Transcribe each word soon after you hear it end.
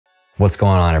What's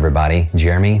going on, everybody?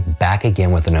 Jeremy back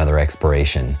again with another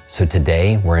exploration. So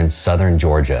today we're in southern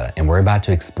Georgia and we're about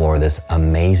to explore this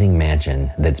amazing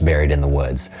mansion that's buried in the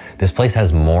woods. This place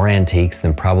has more antiques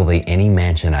than probably any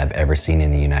mansion I've ever seen in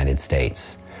the United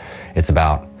States. It's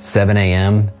about 7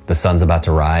 a.m., the sun's about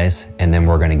to rise, and then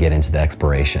we're gonna get into the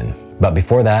exploration. But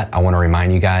before that, I wanna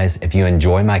remind you guys, if you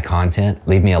enjoy my content,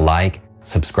 leave me a like,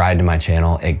 subscribe to my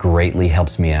channel, it greatly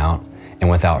helps me out. And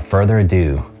without further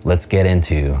ado, let's get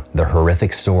into the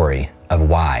horrific story of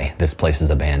why this place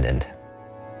is abandoned.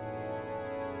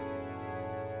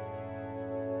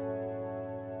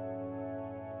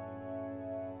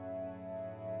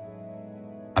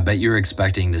 I bet you're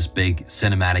expecting this big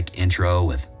cinematic intro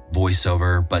with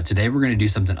voiceover, but today we're gonna do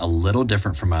something a little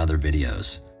different from my other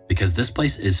videos. Because this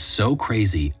place is so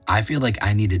crazy, I feel like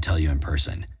I need to tell you in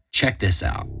person. Check this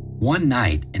out. One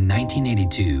night in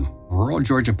 1982, rural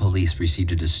Georgia police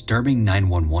received a disturbing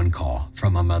 911 call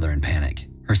from a mother in panic.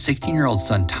 Her 16-year-old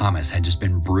son Thomas had just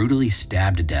been brutally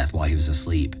stabbed to death while he was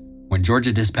asleep. When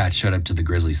Georgia dispatch showed up to the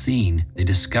grisly scene, they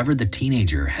discovered the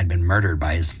teenager had been murdered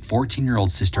by his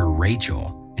 14-year-old sister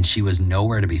Rachel, and she was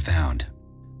nowhere to be found.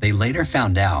 They later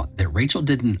found out that Rachel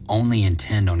didn't only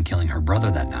intend on killing her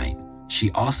brother that night,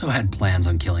 she also had plans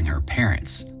on killing her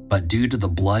parents. But due to the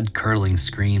blood-curdling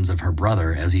screams of her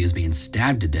brother as he was being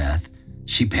stabbed to death,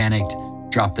 she panicked,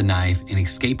 dropped the knife, and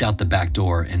escaped out the back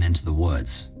door and into the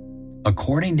woods.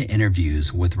 According to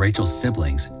interviews with Rachel's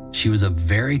siblings, she was a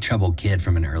very troubled kid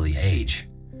from an early age.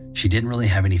 She didn't really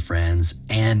have any friends,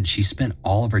 and she spent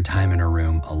all of her time in her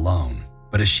room alone.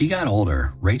 But as she got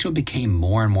older, Rachel became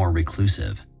more and more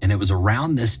reclusive, and it was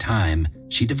around this time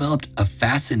she developed a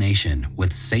fascination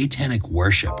with satanic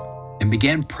worship and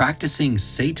began practicing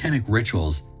satanic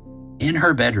rituals in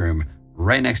her bedroom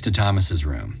right next to Thomas's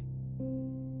room.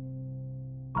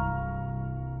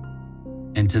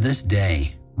 And to this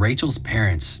day, Rachel's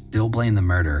parents still blame the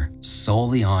murder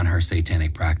solely on her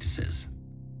satanic practices.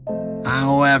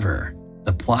 However,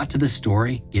 the plot to the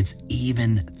story gets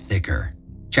even thicker.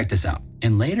 Check this out.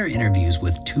 In later interviews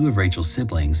with two of Rachel's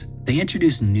siblings, they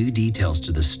introduced new details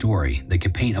to the story that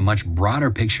could paint a much broader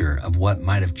picture of what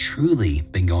might have truly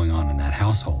been going on in that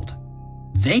household.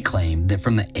 They claimed that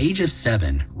from the age of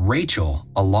 7, Rachel,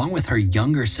 along with her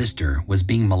younger sister, was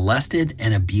being molested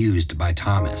and abused by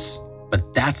Thomas.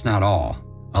 But that's not all.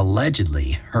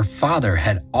 Allegedly, her father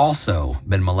had also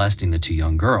been molesting the two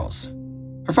young girls.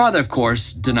 Her father, of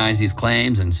course, denies these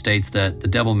claims and states that the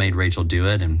devil made Rachel do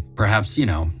it, and perhaps,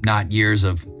 not years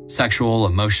of sexual,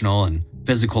 emotional, and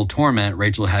physical torment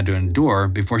Rachel had to endure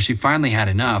before she finally had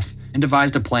enough and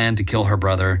devised a plan to kill her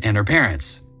brother and her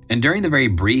parents. And during the very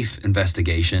brief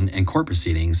investigation and court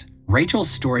proceedings, Rachel's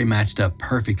story matched up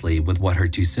perfectly with what her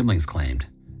two siblings claimed.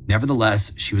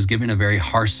 Nevertheless, she was given a very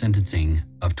harsh sentencing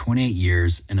of 28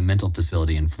 years in a mental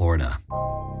facility in Florida.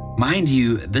 Mind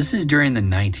you, this is during the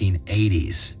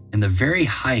 1980s, in the very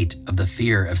height of the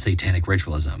fear of satanic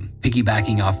ritualism,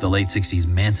 piggybacking off the late 60s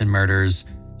Manson murders,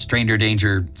 stranger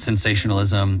danger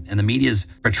sensationalism, and the media's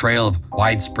portrayal of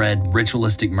widespread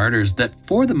ritualistic murders that,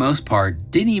 for the most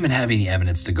part, didn't even have any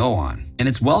evidence to go on. And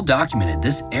it's well documented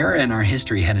this era in our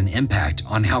history had an impact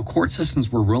on how court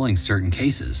systems were ruling certain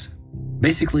cases.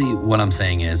 Basically, what I'm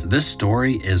saying is, this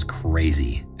story is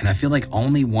crazy, and I feel like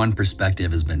only one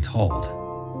perspective has been told.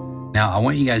 Now, I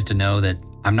want you guys to know that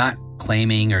I'm not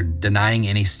claiming or denying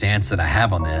any stance that I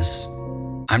have on this.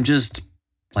 I'm just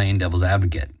playing devil's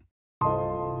advocate.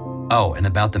 Oh, and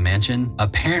about the mansion,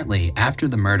 apparently after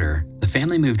the murder, the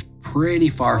family moved pretty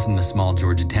far from the small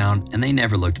Georgia town and they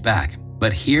never looked back.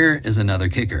 But here is another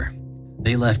kicker.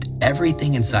 They left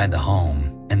everything inside the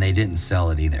home and they didn't sell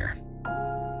it either.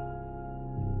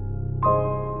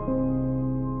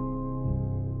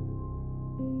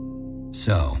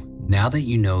 So, now that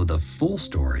you know the full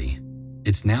story,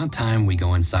 it's now time we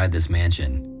go inside this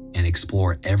mansion and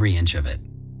explore every inch of it.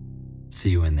 See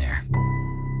you in there.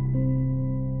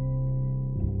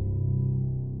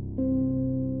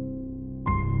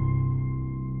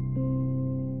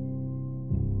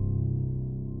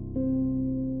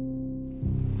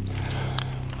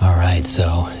 All right,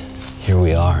 so here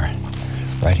we are,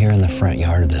 right here in the front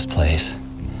yard of this place.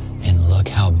 And look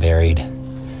how buried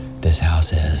this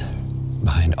house is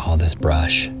behind all this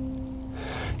brush.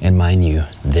 And mind you,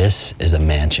 this is a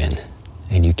mansion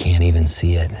and you can't even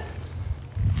see it.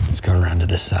 Let's go around to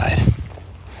this side.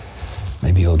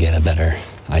 Maybe you'll get a better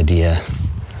idea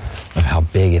of how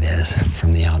big it is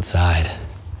from the outside.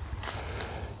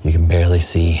 You can barely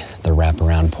see the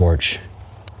wraparound porch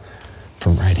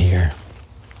from right here.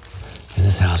 And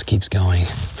this house keeps going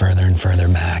further and further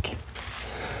back.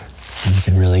 And you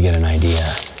can really get an idea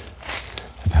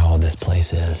of how old this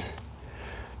place is.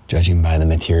 Judging by the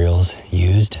materials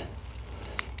used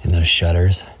in those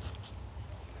shutters,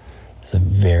 it's a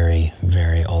very,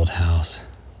 very old house.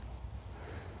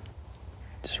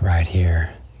 Just right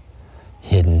here,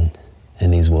 hidden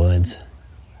in these woods.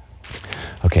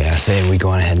 Okay, I say we go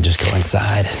on ahead and just go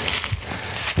inside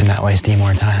and not waste any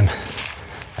more time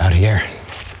out here.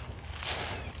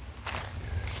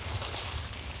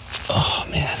 Oh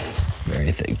man,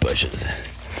 very thick bushes.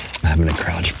 I'm having to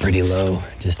crouch pretty low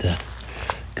just to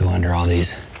go under all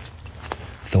these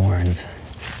thorns.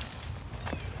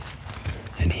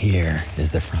 And here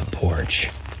is the front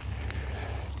porch.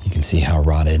 You can see how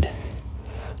rotted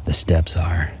the steps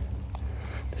are.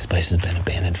 This place has been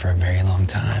abandoned for a very long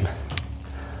time.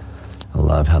 I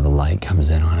love how the light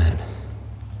comes in on it.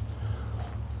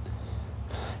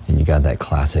 And you got that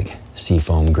classic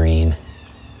seafoam green.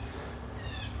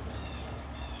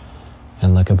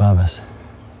 And look above us.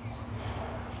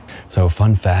 So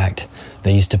fun fact,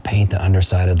 they used to paint the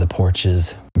underside of the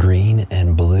porches green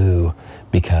and blue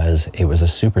because it was a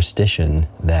superstition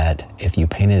that if you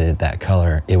painted it that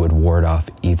color, it would ward off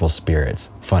evil spirits,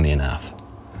 funny enough.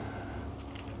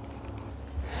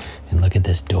 And look at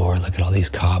this door, look at all these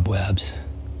cobwebs,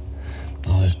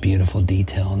 all this beautiful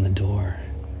detail in the door.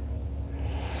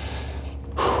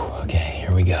 Whew, okay,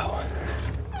 here we go.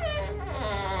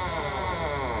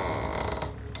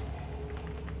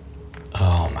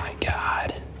 Oh my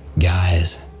God,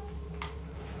 guys,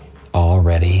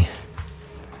 already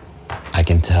I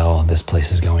can tell this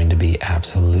place is going to be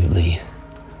absolutely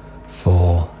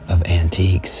full of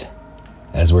antiques,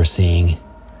 as we're seeing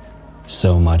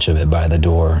so much of it by the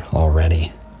door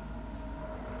already.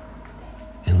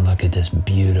 And look at this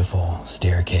beautiful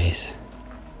staircase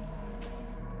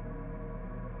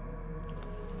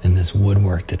and this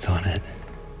woodwork that's on it.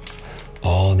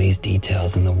 All these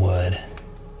details in the wood,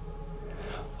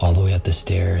 all the way up the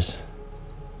stairs.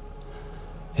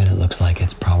 And it looks like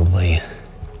it's probably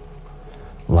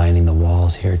lining the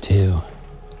walls here too.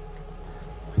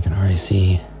 We can already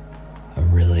see a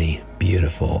really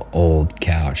beautiful old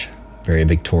couch, very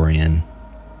Victorian,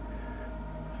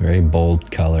 very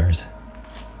bold colors.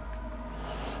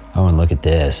 Oh, and look at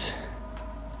this.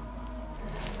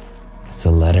 It's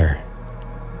a letter.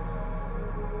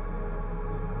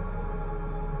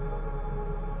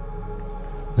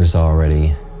 There's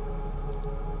already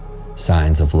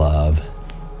signs of love,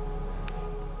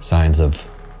 signs of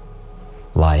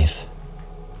life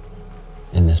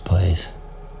in this place.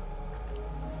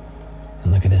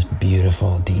 And look at this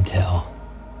beautiful detail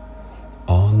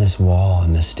on this wall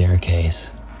and this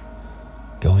staircase,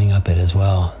 going up it as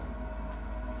well.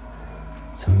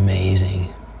 It's amazing.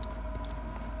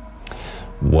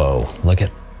 Whoa, look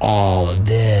at all of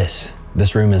this.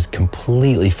 This room is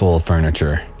completely full of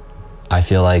furniture. I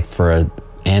feel like for an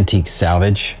antique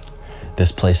salvage,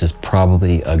 this place is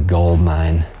probably a gold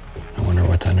mine. I wonder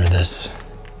what's under this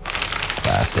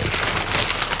plastic.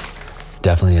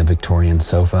 Definitely a Victorian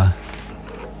sofa.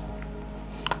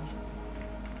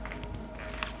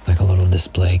 Like a little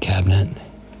display cabinet.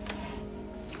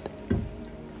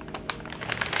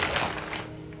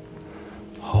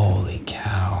 Holy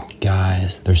cow,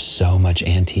 guys, there's so much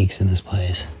antiques in this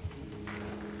place.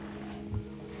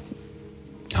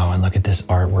 Oh, and look at this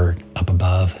artwork up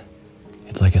above.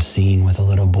 It's like a scene with a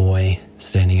little boy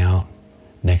standing out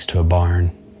next to a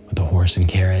barn with a horse and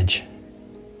carriage.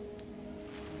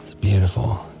 It's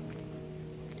beautiful.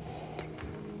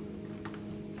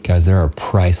 Guys, there are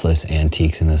priceless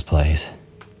antiques in this place.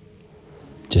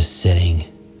 Just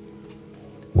sitting,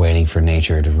 waiting for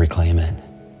nature to reclaim it.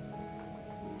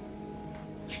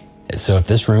 So if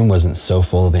this room wasn't so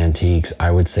full of antiques,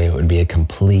 I would say it would be a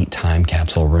complete time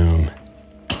capsule room.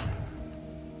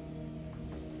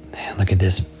 Man, look at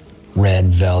this red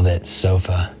velvet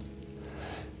sofa.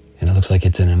 And it looks like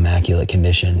it's in immaculate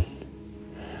condition.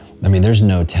 I mean, there's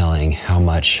no telling how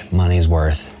much money's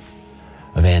worth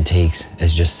of antiques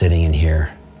is just sitting in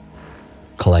here,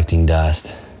 collecting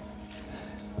dust.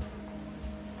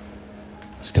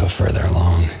 Let's go further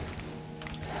along.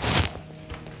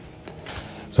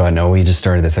 So I know we just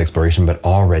started this exploration, but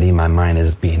already my mind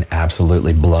is being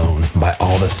absolutely blown by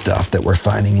all the stuff that we're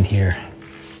finding in here.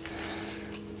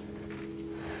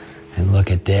 And look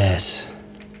at this.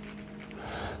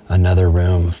 Another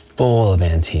room full of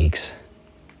antiques.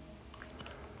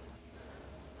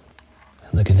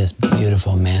 And look at this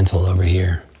beautiful mantle over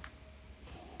here.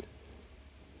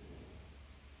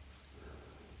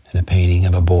 And a painting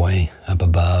of a boy up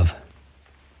above.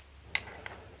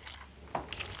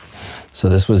 So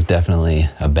this was definitely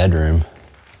a bedroom,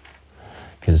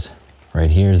 because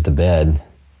right here's the bed.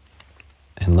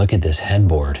 And look at this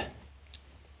headboard.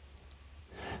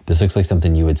 This looks like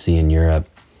something you would see in Europe.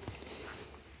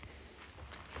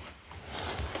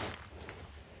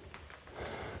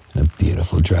 A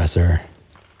beautiful dresser.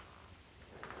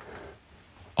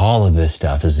 All of this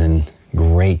stuff is in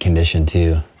great condition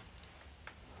too.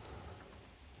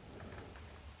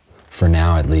 For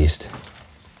now, at least.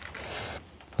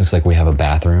 Looks like we have a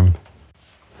bathroom.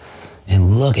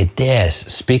 And look at this.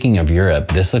 Speaking of Europe,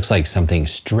 this looks like something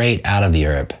straight out of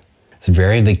Europe. It's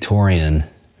very Victorian.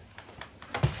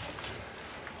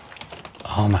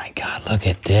 Oh my God, look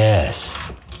at this.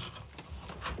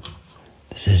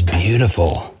 This is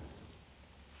beautiful.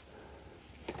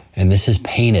 And this is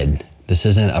painted. This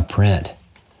isn't a print.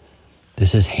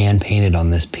 This is hand painted on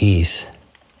this piece.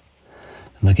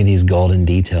 Look at these golden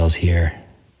details here.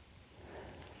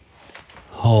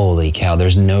 Holy cow,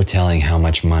 there's no telling how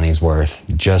much money's worth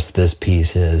just this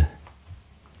piece is.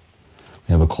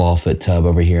 We have a clawfoot tub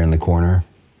over here in the corner.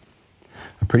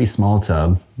 A pretty small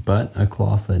tub, but a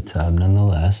clawfoot tub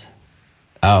nonetheless.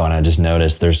 Oh, and I just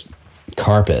noticed there's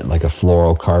carpet, like a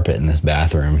floral carpet in this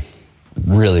bathroom.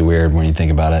 Really weird when you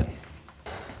think about it.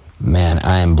 Man,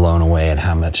 I am blown away at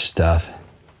how much stuff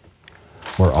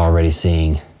we're already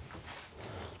seeing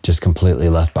just completely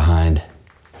left behind.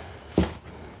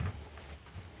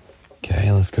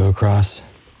 Okay, let's go across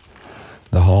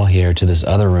the hall here to this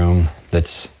other room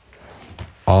that's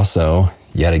also,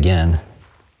 yet again,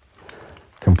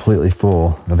 completely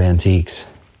full of antiques.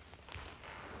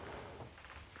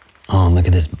 Oh, and look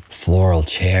at this floral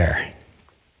chair.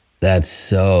 That's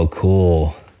so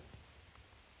cool.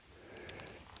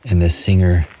 And this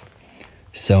Singer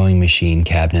sewing machine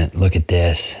cabinet, look at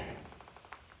this.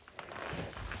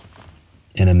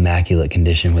 In immaculate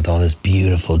condition with all this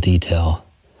beautiful detail.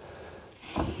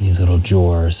 These little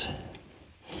drawers.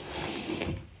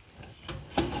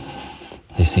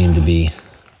 They seem to be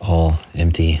all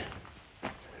empty.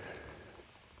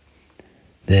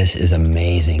 This is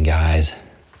amazing, guys.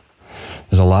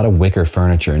 There's a lot of wicker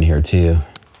furniture in here too.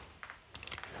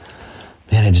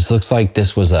 Man, it just looks like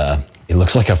this was it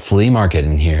looks like a flea market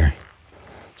in here.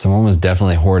 Someone was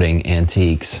definitely hoarding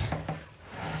antiques.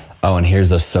 Oh, and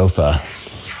here's a sofa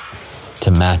to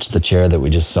match the chair that we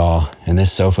just saw. And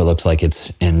this sofa looks like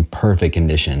it's in perfect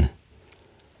condition.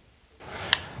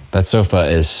 That sofa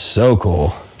is so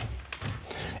cool.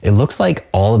 It looks like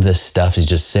all of this stuff is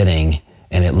just sitting,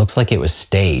 and it looks like it was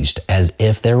staged as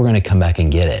if they were gonna come back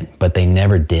and get it, but they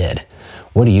never did.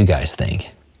 What do you guys think?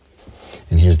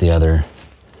 And here's the other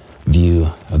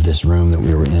view of this room that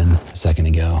we were in a second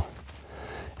ago.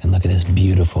 And look at this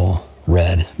beautiful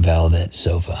red velvet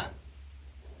sofa.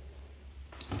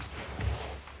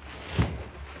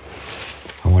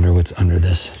 I wonder what's under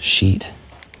this sheet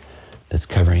that's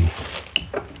covering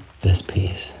this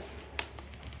piece.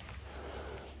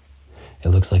 It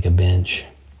looks like a bench.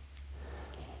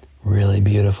 Really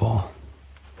beautiful.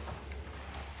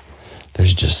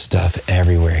 There's just stuff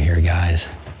everywhere here, guys.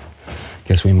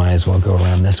 Guess we might as well go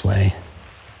around this way.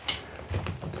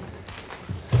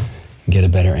 Get a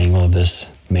better angle of this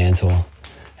mantle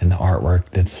and the artwork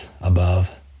that's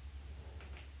above.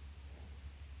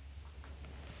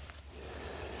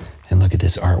 And look at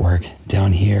this artwork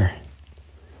down here.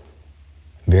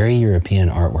 Very European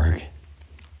artwork.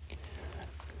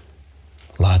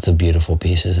 Lots of beautiful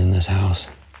pieces in this house.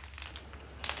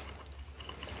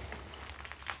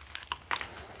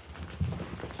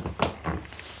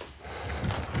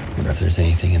 I wonder if there's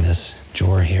anything in this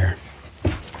drawer here.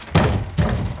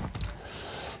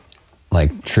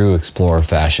 Like true explorer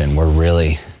fashion, we're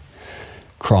really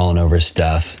crawling over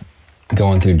stuff,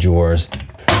 going through drawers.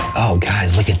 Oh,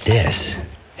 guys, look at this.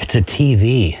 It's a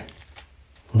TV.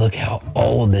 Look how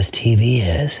old this TV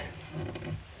is.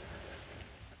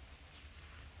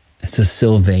 It's a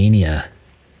Sylvania.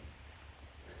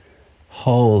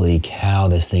 Holy cow,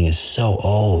 this thing is so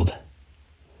old.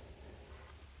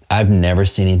 I've never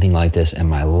seen anything like this in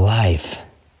my life.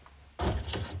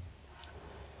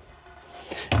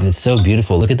 And it's so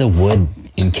beautiful. Look at the wood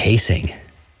encasing.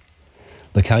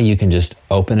 Look how you can just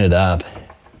open it up,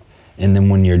 and then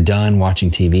when you're done watching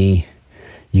TV,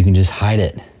 you can just hide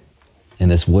it in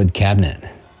this wood cabinet.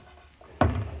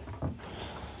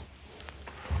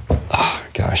 Oh,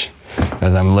 gosh.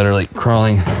 As I'm literally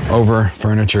crawling over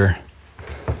furniture.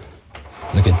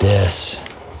 Look at this.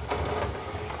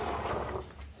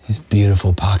 These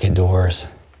beautiful pocket doors.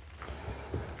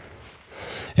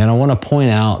 And I want to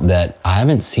point out that I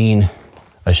haven't seen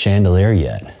a chandelier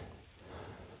yet.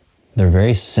 They're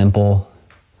very simple,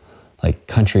 like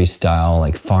country style,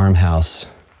 like farmhouse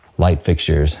light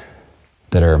fixtures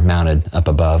that are mounted up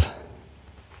above.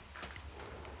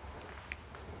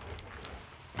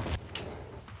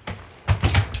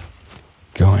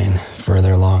 Going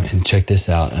further along, and check this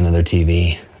out, another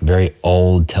TV. Very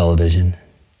old television.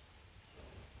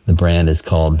 The brand is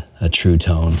called a True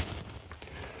Tone.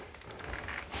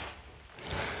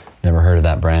 Never heard of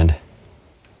that brand?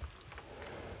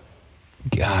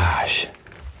 Gosh,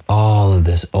 all of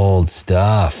this old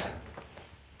stuff.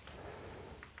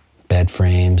 Bed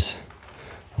frames,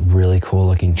 a really cool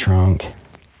looking trunk.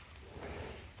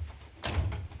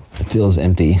 It feels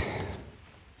empty.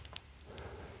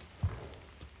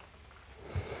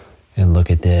 And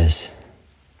look at this.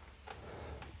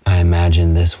 I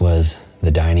imagine this was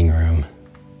the dining room.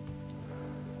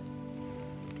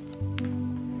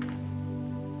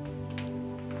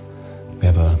 We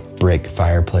have a brick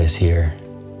fireplace here.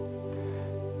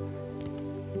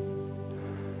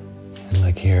 And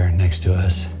look here next to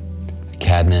us, a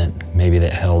cabinet maybe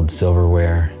that held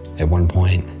silverware at one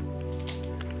point.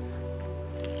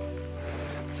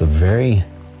 It's a very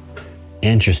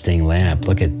interesting lamp.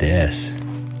 Look at this.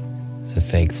 It's a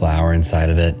fake flower inside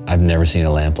of it. I've never seen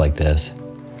a lamp like this.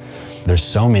 There's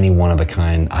so many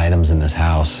one-of-a-kind items in this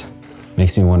house.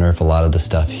 Makes me wonder if a lot of the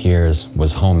stuff here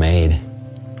was homemade.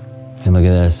 And look at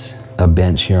this, a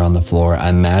bench here on the floor. I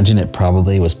imagine it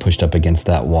probably was pushed up against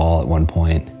that wall at one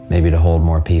point, maybe to hold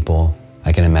more people.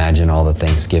 I can imagine all the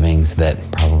Thanksgivings that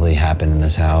probably happened in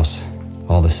this house,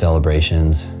 all the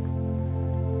celebrations.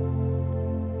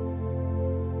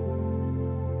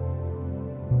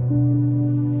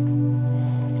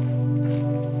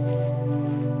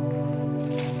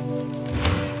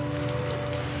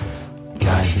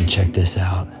 Guys, and check this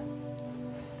out.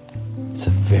 It's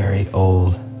a very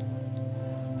old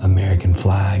American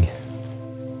flag,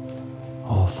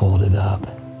 all folded up.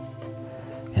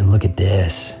 And look at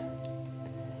this.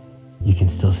 You can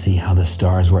still see how the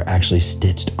stars were actually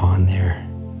stitched on there.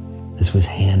 This was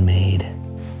handmade.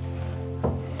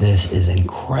 This is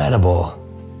incredible.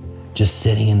 Just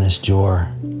sitting in this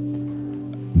drawer,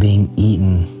 being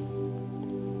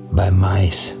eaten by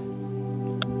mice.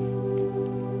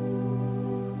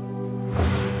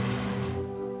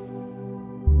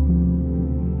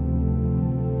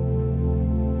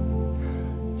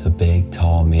 It's a big,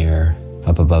 tall mirror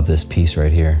up above this piece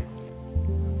right here.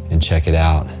 And check it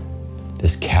out.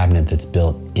 This cabinet that's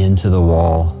built into the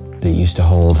wall that used to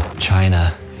hold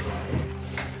china.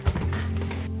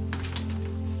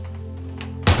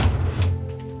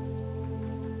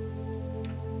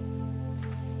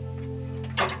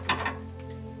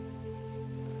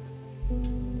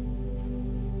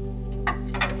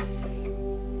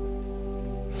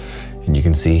 And you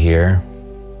can see here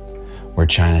where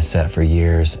china sat for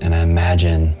years, and I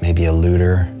imagine maybe a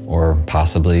looter or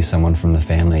possibly someone from the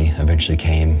family eventually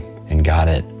came and got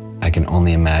it. I can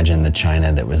only imagine the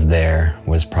china that was there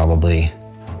was probably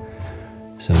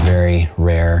some very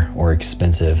rare or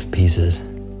expensive pieces.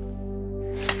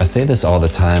 I say this all the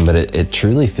time, but it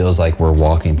truly feels like we're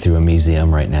walking through a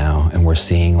museum right now and we're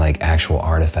seeing like actual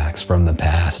artifacts from the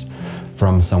past,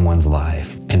 from someone's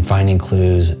life, and finding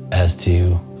clues as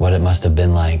to what it must have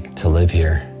been like to live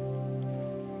here.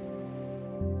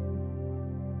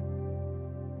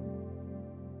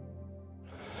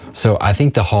 So I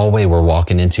think the hallway we're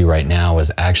walking into right now is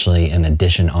actually an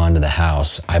addition onto the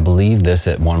house. I believe this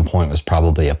at one point was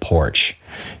probably a porch.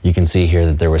 You can see here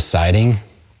that there was siding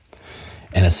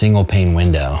and a single pane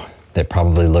window that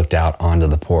probably looked out onto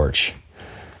the porch.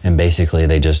 And basically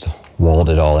they just walled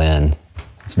it all in.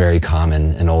 It's very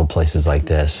common in old places like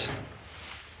this.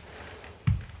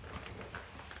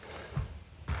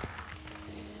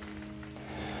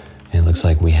 It looks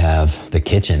like we have the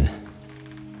kitchen.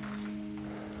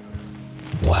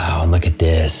 Wow, and look at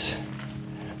this.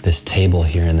 This table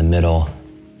here in the middle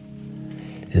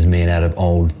is made out of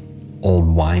old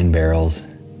wine barrels.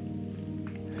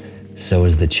 So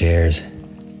is the chairs.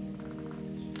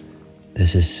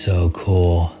 This is so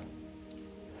cool.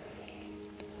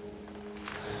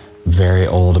 Very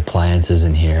old appliances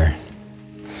in here.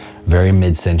 Very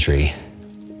mid-century.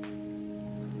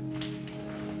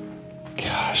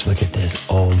 Gosh, look at this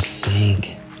old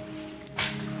sink.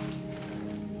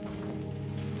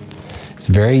 It's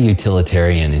very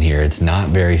utilitarian in here. It's not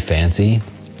very fancy,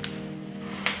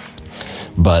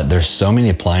 but there's so many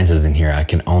appliances in here. I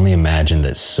can only imagine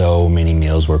that so many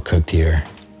meals were cooked here.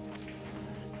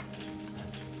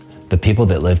 The people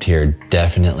that lived here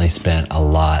definitely spent a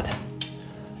lot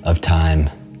of time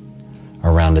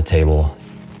around a table.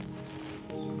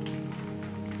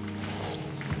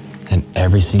 And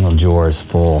every single drawer is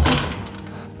full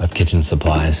of kitchen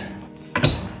supplies.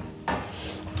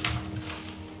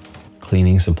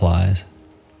 Cleaning supplies.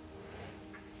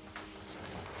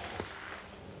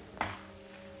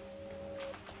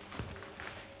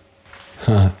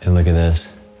 And look at this.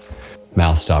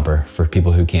 mouth stopper for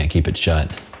people who can't keep it shut.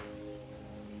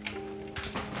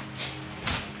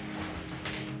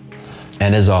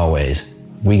 And as always,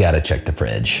 we gotta check the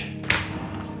fridge.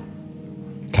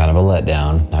 Kind of a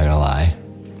letdown, not gonna lie.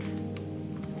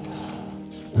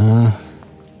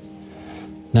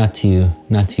 Not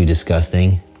too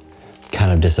disgusting.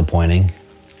 Kind of disappointing.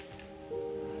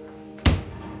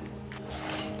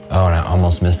 Oh, and I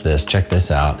almost missed this. Check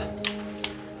this out.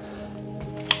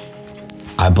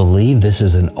 I believe this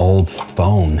is an old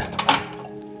phone.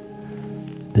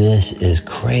 This is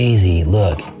crazy.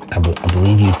 Look, I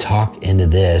believe you talk into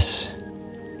this.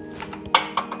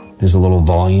 There's a little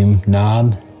volume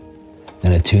knob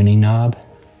and a tuning knob.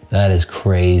 That is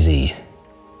crazy.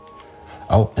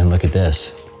 Oh, and look at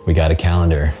this. We got a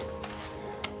calendar.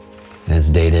 And it's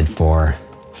dated for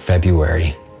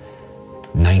February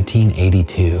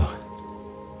 1982.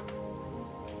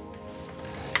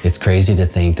 It's crazy to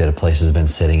think that a place has been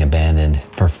sitting abandoned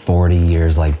for 40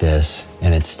 years like this,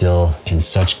 and it's still in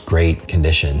such great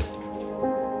condition.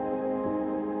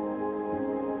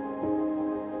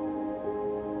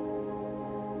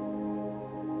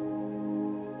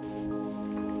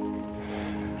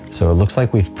 So it looks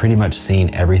like we've pretty much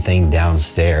seen everything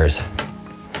downstairs.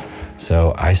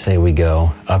 So I say we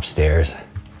go upstairs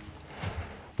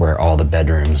where all the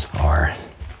bedrooms are,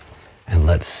 and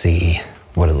let's see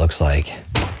what it looks like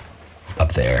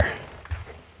up there.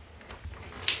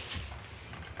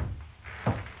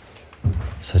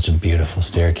 Such a beautiful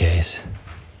staircase.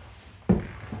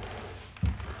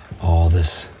 All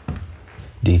this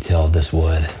detail of this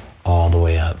wood all the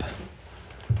way up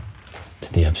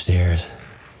to the upstairs.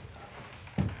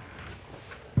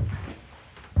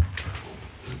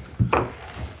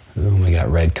 Ooh, we got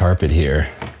red carpet here.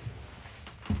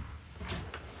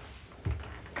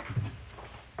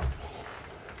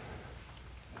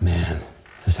 Man,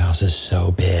 this house is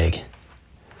so big.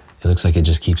 It looks like it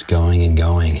just keeps going and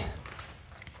going.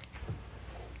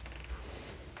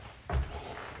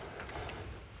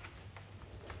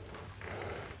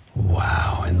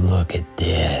 Wow, and look at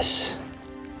this.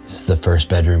 This is the first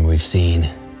bedroom we've seen.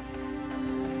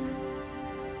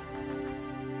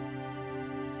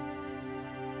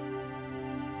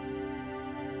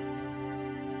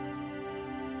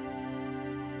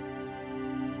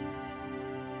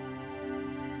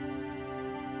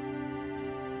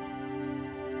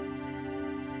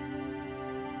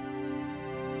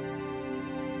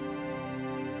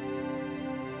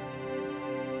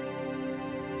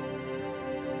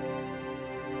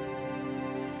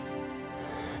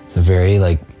 It's a very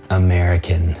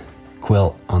American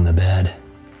quilt on the bed.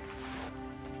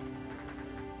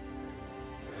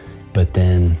 But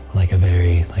then a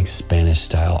very Spanish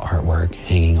style artwork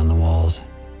hanging on the walls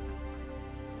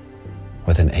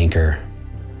with an anchor.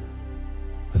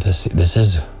 This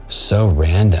is so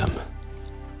random.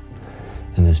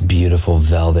 And this beautiful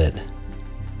velvet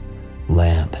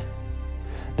lamp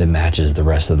that matches the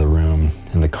rest of the room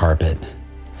and the carpet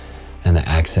and the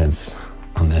accents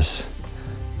on this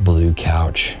blue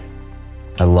couch.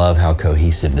 I love how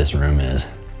cohesive this room is.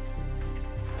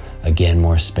 Again,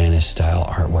 more Spanish style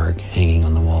artwork hanging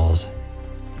on the walls.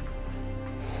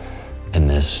 And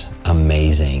this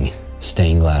amazing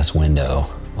stained glass window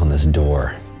on this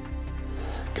door.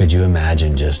 Could you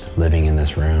imagine just living in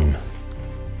this room?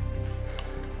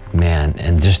 Man,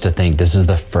 and just to think, this is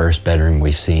the first bedroom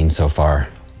we've seen so far.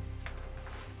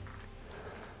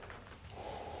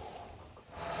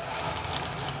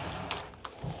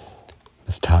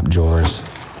 This top drawer's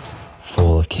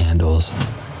full of candles.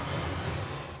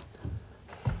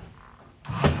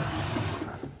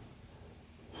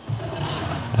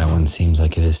 That one seems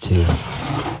like it is too.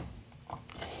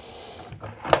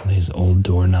 These old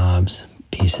doorknobs,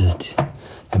 pieces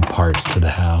and parts to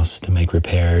the house to make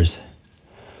repairs.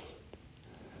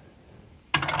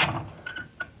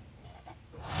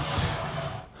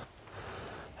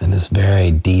 And this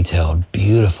very detailed,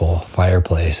 beautiful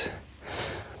fireplace.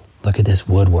 Look at this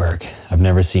woodwork. I've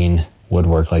never seen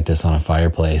woodwork like this on a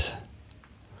fireplace.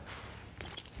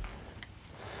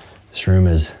 This room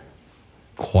is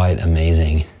quite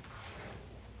amazing.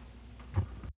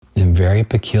 And very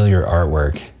peculiar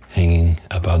artwork hanging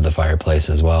above the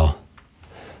fireplace as well.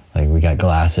 We got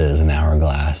glasses, an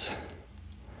hourglass,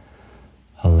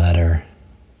 a letter,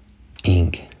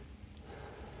 ink.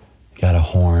 Got a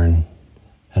horn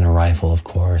and a rifle, of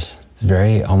course. It's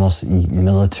very almost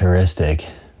militaristic.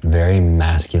 Very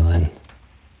masculine.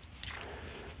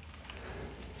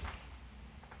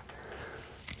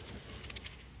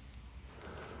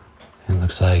 It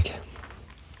looks like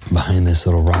behind this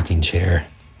little rocking chair,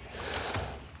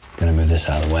 I'm gonna move this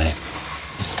out of the way.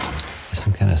 This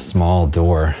some kind of small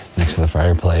door next to the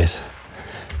fireplace.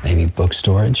 Maybe book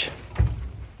storage?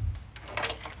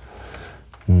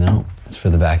 No, it's for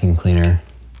the vacuum cleaner.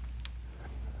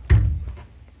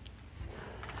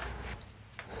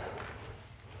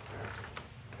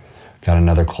 Got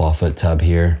another clawfoot tub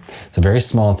here. It's a very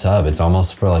small tub. It's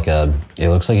almost for like it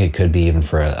looks like it could be even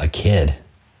for a kid.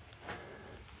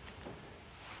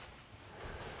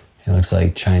 It looks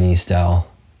like Chinese style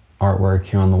artwork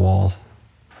here on the walls.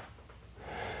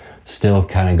 Still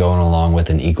kind of going along with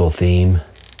an eagle theme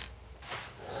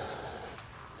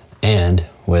and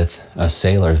with a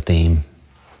sailor theme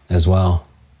as well.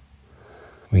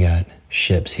 We got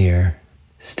ships here.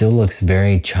 Still looks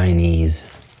very Chinese.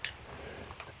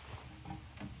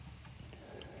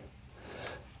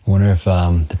 I wonder if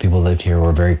the people who lived here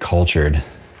were very cultured.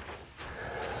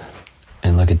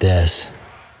 And look at this,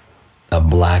 a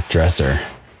black dresser.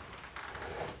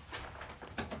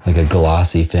 Like a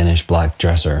glossy finish black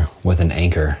dresser with an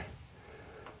anchor.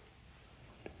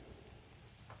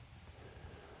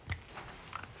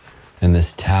 And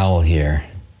this towel here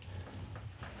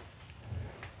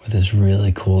with this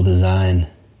really cool design.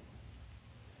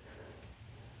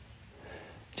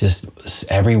 Just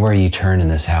everywhere you turn in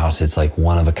this house, it's like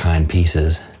one-of-a-kind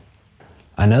pieces.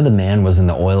 I know the man was in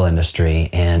the oil industry,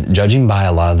 and judging by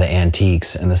a lot of the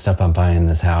antiques and the stuff I'm finding in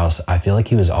this house, I feel like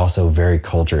he was also very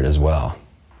cultured as well.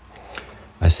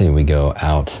 I say we go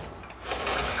out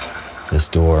this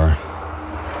door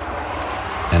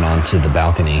and onto the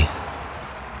balcony.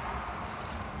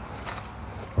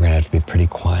 We're gonna have to be pretty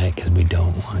quiet because we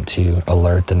don't want to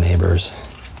alert the neighbors.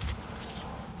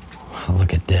 Oh,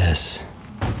 look at this.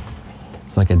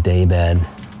 It's like a daybed,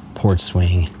 porch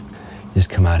swing.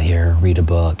 Just come out here, read a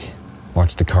book,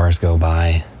 watch the cars go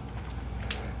by,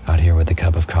 out here with a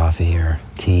cup of coffee or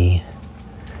tea.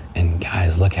 And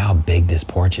guys, look how big this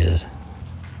porch is.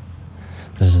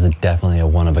 This is definitely a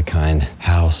one-of-a-kind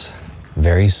house.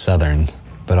 Very southern,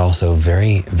 but also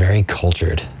very, very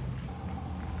cultured.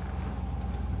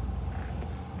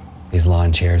 These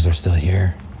lawn chairs are still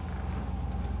here.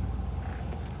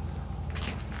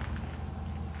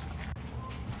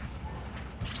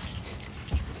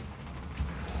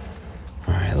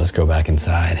 Let's go back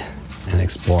inside and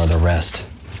explore the rest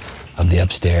of the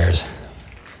upstairs.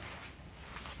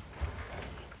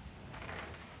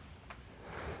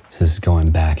 This is going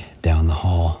back down the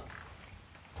hall.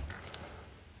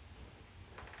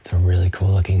 It's a really cool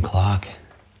looking clock.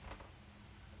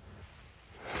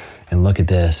 And look at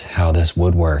this, how this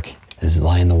woodwork is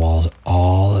lining the walls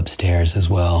all upstairs as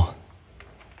well.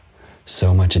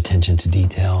 So much attention to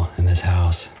detail in this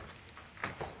house.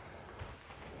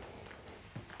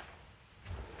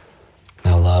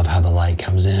 I love how the light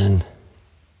comes in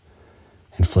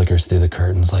and flickers through the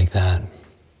curtains like that.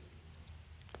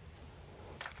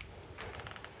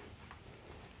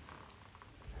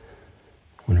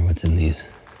 Wonder what's in these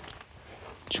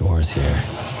drawers here.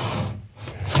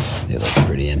 They look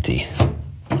pretty empty.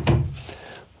 Wonder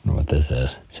what this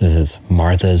is. It says it's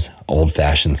Martha's Old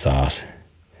Fashioned Sauce.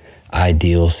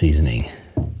 Ideal seasoning.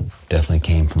 Definitely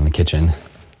came from the kitchen.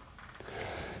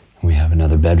 We have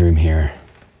another bedroom here.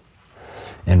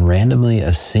 And randomly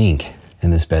a sink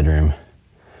in this bedroom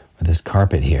with this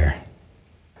carpet here.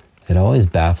 It always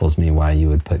baffles me why you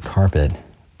would put carpet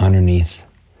underneath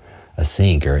a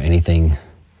sink or anything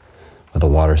with a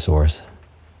water source.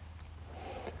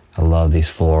 I love these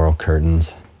floral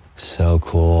curtains. So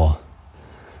cool.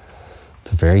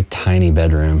 It's a very tiny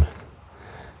bedroom.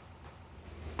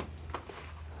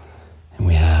 And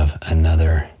we have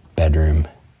another bedroom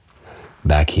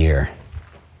back here.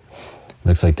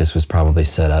 Looks like this was probably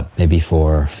set up maybe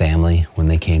for family when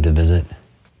they came to visit.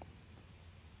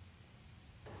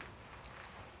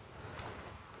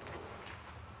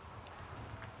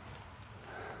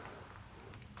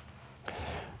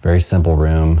 Very simple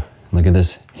room. Look at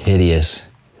this hideous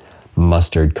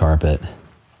mustard carpet.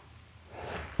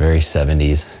 Very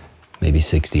 70s, maybe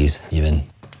 60s even.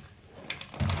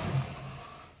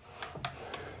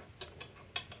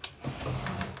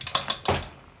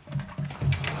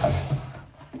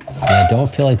 I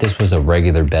don't feel like this was a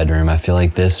regular bedroom. I feel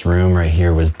like this room right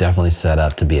here was definitely set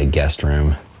up to be a guest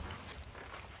room.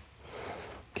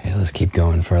 Okay, let's keep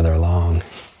going further along.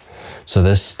 So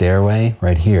this stairway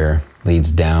right here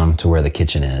leads down to where the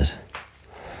kitchen is.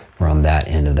 We're on that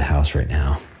end of the house right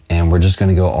now. And we're just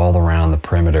gonna go all around the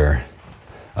perimeter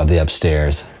of the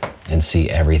upstairs and see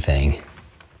everything.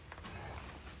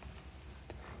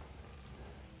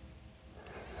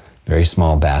 Very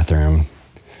small bathroom.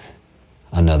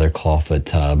 Another clawfoot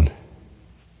tub.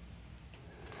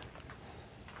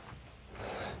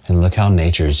 And look how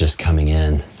nature is just coming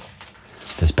in.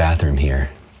 this bathroom here.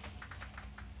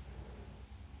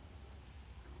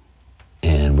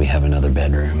 And we have another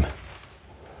bedroom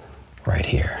right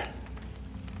here.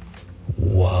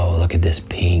 Whoa, look at this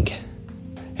pink.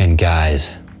 And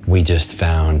guys, we just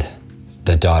found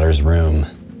the daughter's room.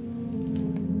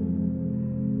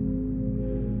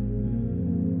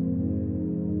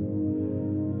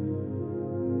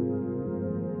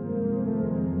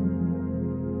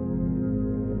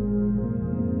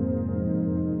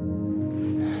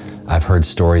 I've heard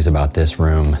stories about this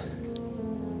room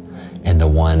and the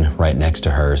one right next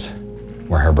to hers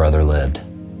where her brother lived.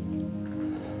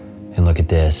 And look at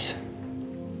this.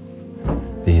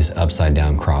 These upside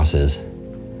down crosses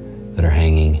that are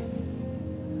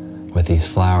hanging with these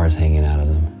flowers hanging out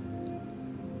of them.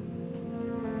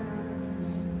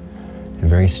 And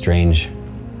very strange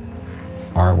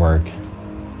artwork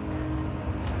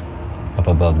up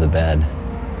above the bed.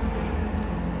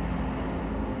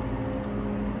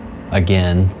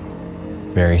 Again,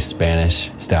 very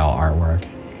Spanish style artwork.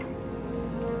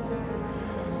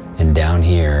 And down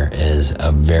here is a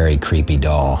very creepy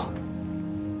doll.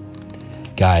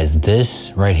 Guys,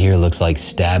 this right here looks like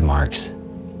stab marks.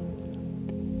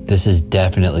 This is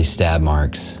definitely stab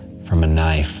marks from a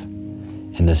knife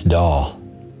in this doll.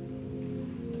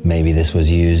 Maybe this was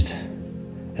used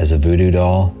as a voodoo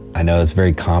doll. I know it's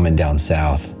very common down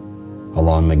south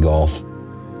along the Gulf.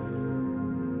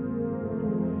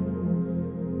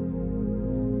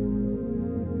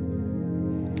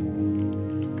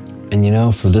 And you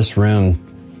know, for this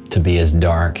room to be as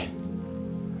dark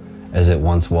as it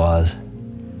once was,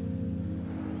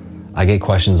 I get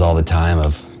questions all the time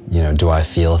of, you know, do I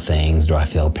feel things? Do I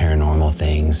feel paranormal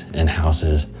things in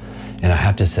houses? And I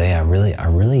have to say, I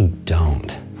really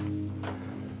don't.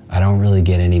 I don't really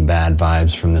get any bad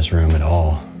vibes from this room at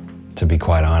all, to be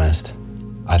quite honest.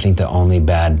 I think the only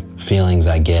bad feelings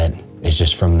I get is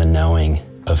just from the knowing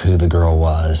of who the girl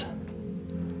was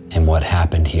and what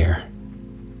happened here.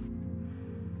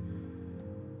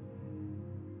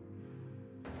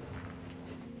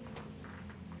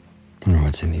 I don't know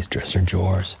what's in these dresser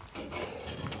drawers.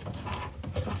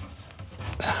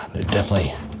 They're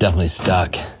definitely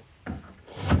stuck.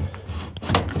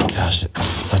 Gosh,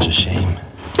 it's such a shame.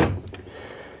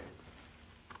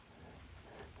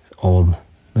 It's old,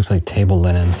 looks like table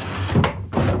linens.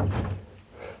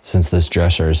 Since this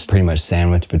dresser is pretty much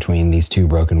sandwiched between these two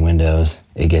broken windows,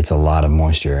 it gets a lot of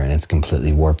moisture and it's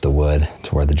completely warped the wood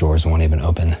to where the drawers won't even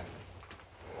open.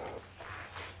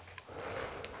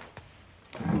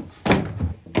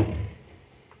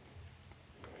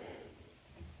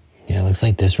 Yeah, it looks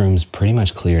like this room's pretty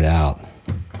much cleared out.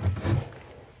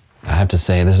 I have to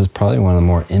say, this is probably one of the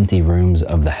more empty rooms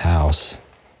of the house.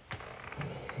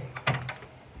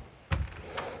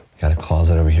 Got a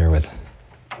closet over here with,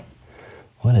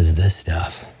 what is this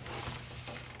stuff?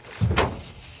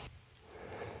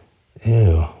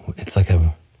 Ew, it's like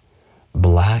a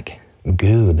black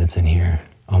goo that's in here,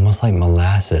 almost like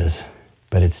molasses,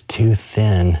 but it's too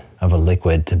thin of a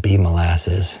liquid to be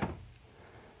molasses.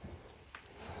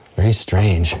 Very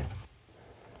strange.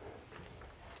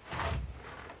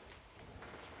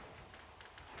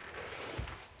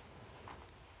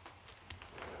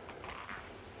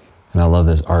 And I love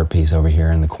this art piece over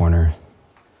here in the corner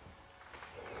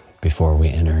before we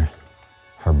enter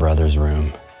her brother's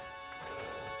room,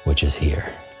 which is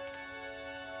here.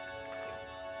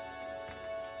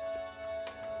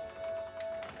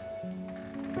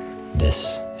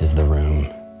 This is the room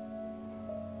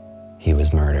he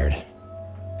was murdered.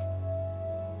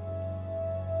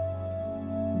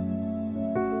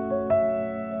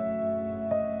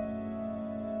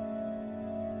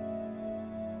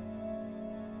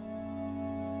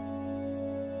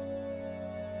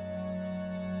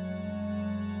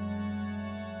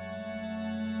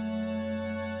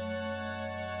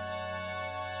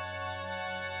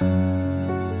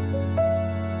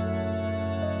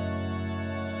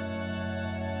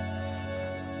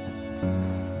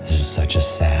 This is such a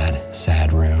sad,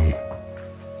 sad room.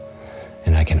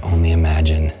 And I can only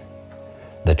imagine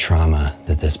the trauma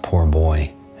that this poor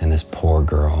boy and this poor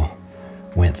girl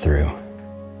went through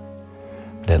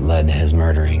that led to his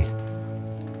murdering.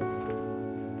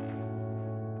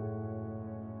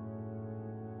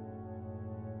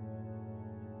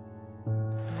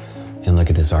 And look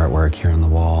at this artwork here on the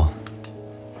wall.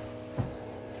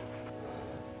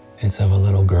 It's of a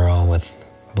little girl with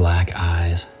black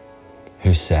eyes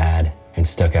who's sad and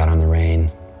stuck out on the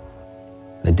rain.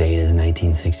 The date is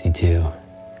 1962.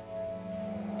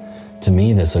 To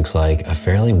me, this looks like a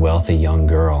fairly wealthy young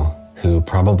girl who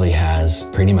probably has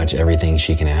pretty much everything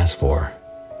she can ask for,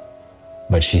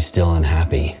 but she's still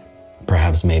unhappy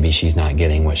Perhaps maybe she's not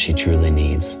getting what she truly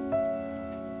needs.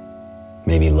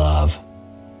 Maybe love.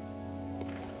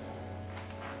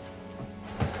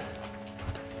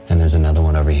 And there's another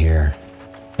one over here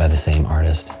by the same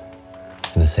artist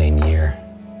in the same year.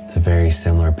 It's a very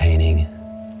similar painting.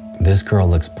 This girl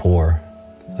looks poor.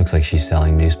 Looks like she's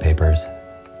selling newspapers.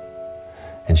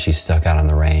 And she's stuck out in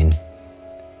the rain.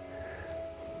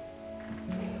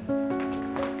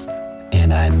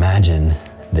 And I imagine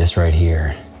this right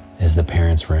here is the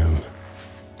parents' room,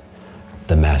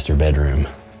 the master bedroom.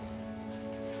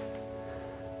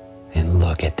 And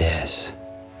look at this.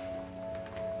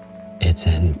 It's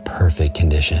in perfect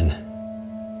condition.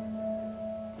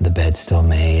 The bed's still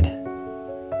made.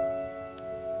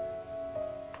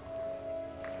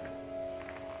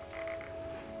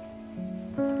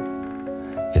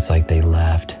 It's like they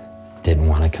left, didn't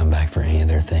want to come back for any of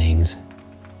their things.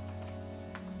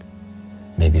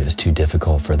 Maybe it was too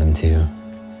difficult for them to.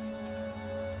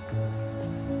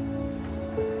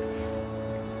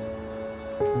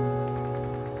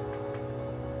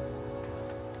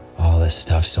 All this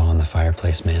stuff still on the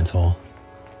fireplace mantle,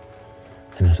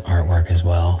 and this artwork as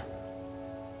well.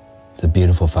 It's a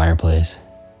beautiful fireplace.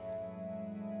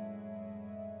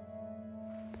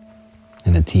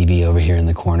 And a TV over here in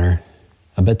the corner.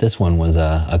 I bet this one was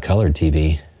a colored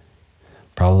TV.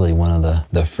 Probably one of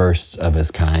the firsts of its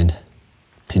kind.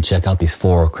 And check out these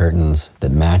floral curtains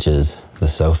that matches the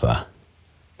sofa.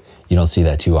 You don't see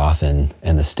that too often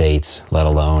in the States, let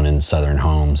alone in Southern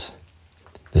homes.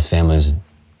 This family is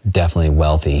definitely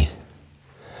wealthy.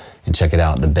 And check it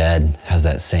out, the bed has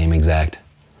that same exact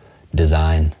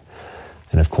design.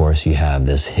 And of course you have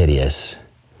this hideous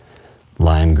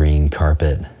lime green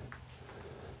carpet.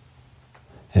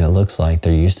 And it looks like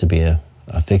there used to be a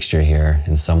fixture here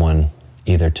and someone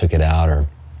either took it out or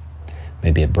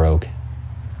maybe it broke.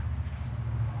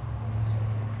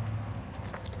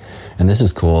 And this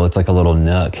is cool. It's like a little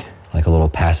nook, like a little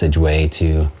passageway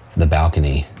to the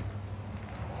balcony.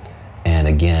 And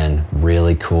again,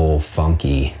 really cool,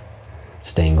 funky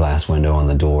stained glass window on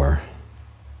the door.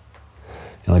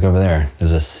 And look over there,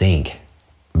 there's a sink.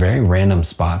 Very random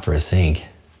spot for a sink.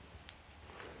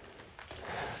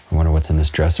 I wonder what's in this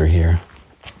dresser here.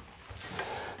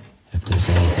 If there's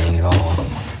anything at all.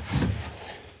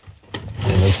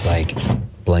 It looks like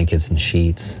blankets and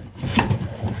sheets.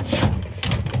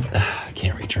 I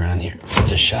can't reach around here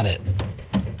to shut it.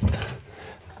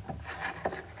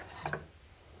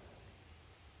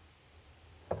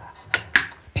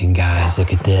 And guys,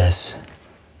 look at this.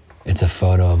 It's a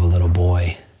photo of a little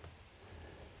boy.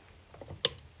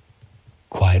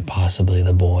 Quite possibly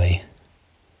the boy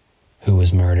who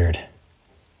was murdered.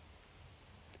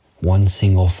 One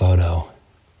single photo.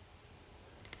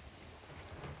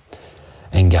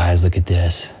 And guys, look at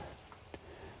this.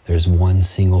 There's one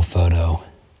single photo,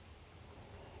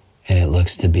 and it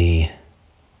looks to be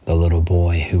the little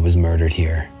boy who was murdered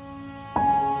here.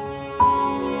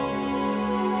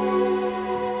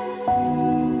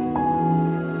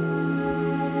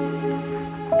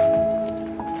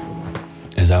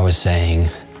 As I was saying,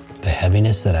 the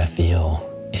heaviness that I feel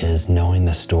is knowing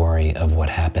the story of what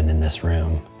happened in this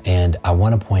room. And I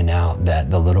want to point out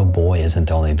that the little boy isn't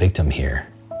the only victim here.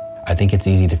 I think it's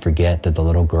easy to forget that the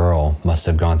little girl must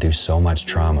have gone through so much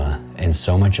trauma and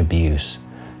so much abuse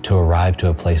to arrive to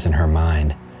a place in her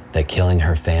mind that killing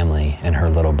her family and her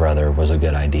little brother was a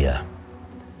good idea.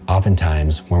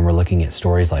 Oftentimes, when we're looking at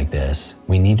stories like this,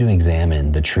 we need to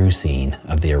examine the true scene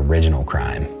of the original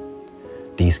crime,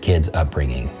 these kids'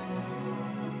 upbringing.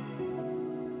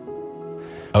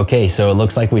 Okay, so it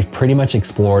looks like we've pretty much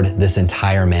explored this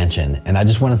entire mansion, and I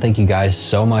just want to thank you guys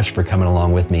so much for coming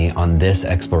along with me on this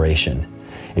exploration.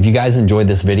 If you guys enjoyed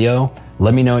this video,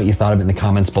 let me know what you thought of it in the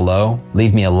comments below.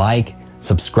 Leave me a like,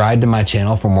 subscribe to my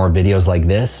channel for more videos like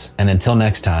this, and until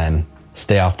next time,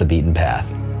 stay off the beaten path.